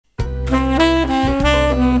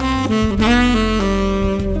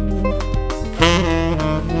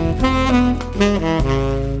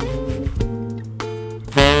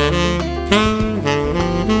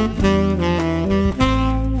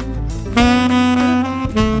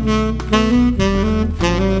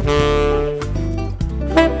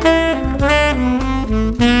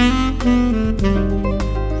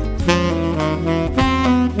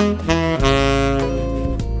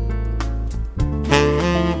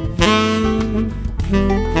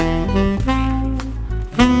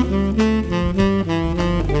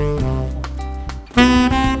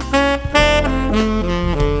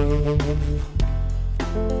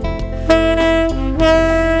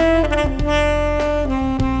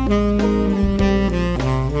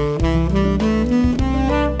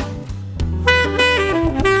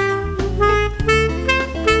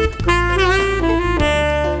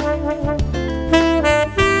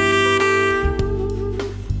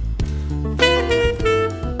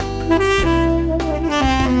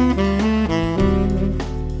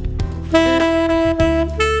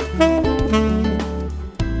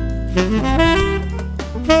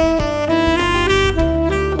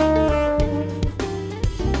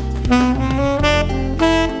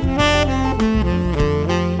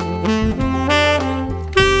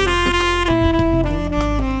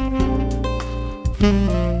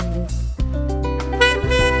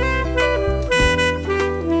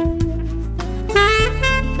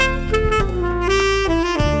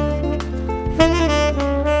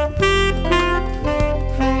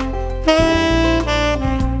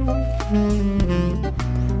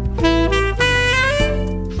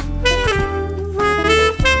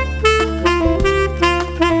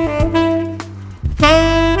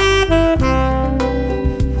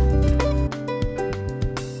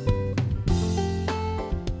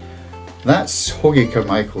That's Hoagie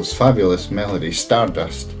Carmichael's fabulous melody,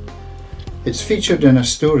 Stardust. It's featured in a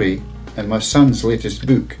story in my son's latest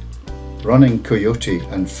book, Running Coyote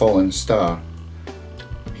and Fallen Star.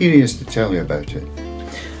 Here he is to tell you about it.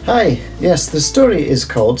 Hi, yes, the story is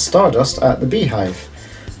called Stardust at the Beehive,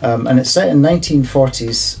 and it's set in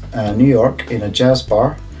 1940s New York in a jazz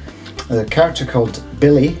bar. The character called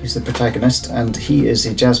Billy, who's the protagonist, and he is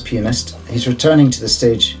a jazz pianist. He's returning to the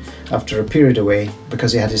stage after a period away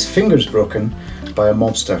because he had his fingers broken by a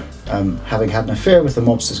mobster, having had an affair with the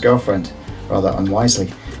mobster's girlfriend, rather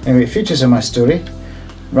unwisely. Anyway, it features in my story,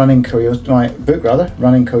 my book rather,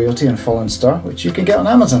 Running Coyote and Fallen Star, which you can get on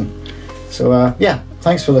Amazon. So yeah,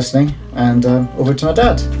 thanks for listening, and over to my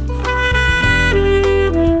dad.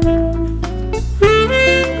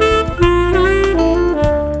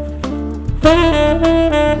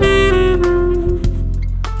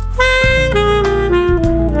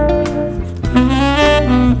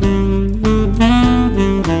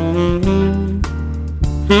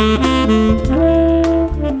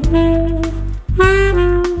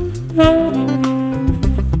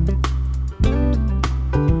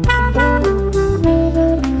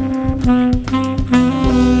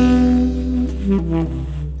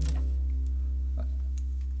 Mm-hmm.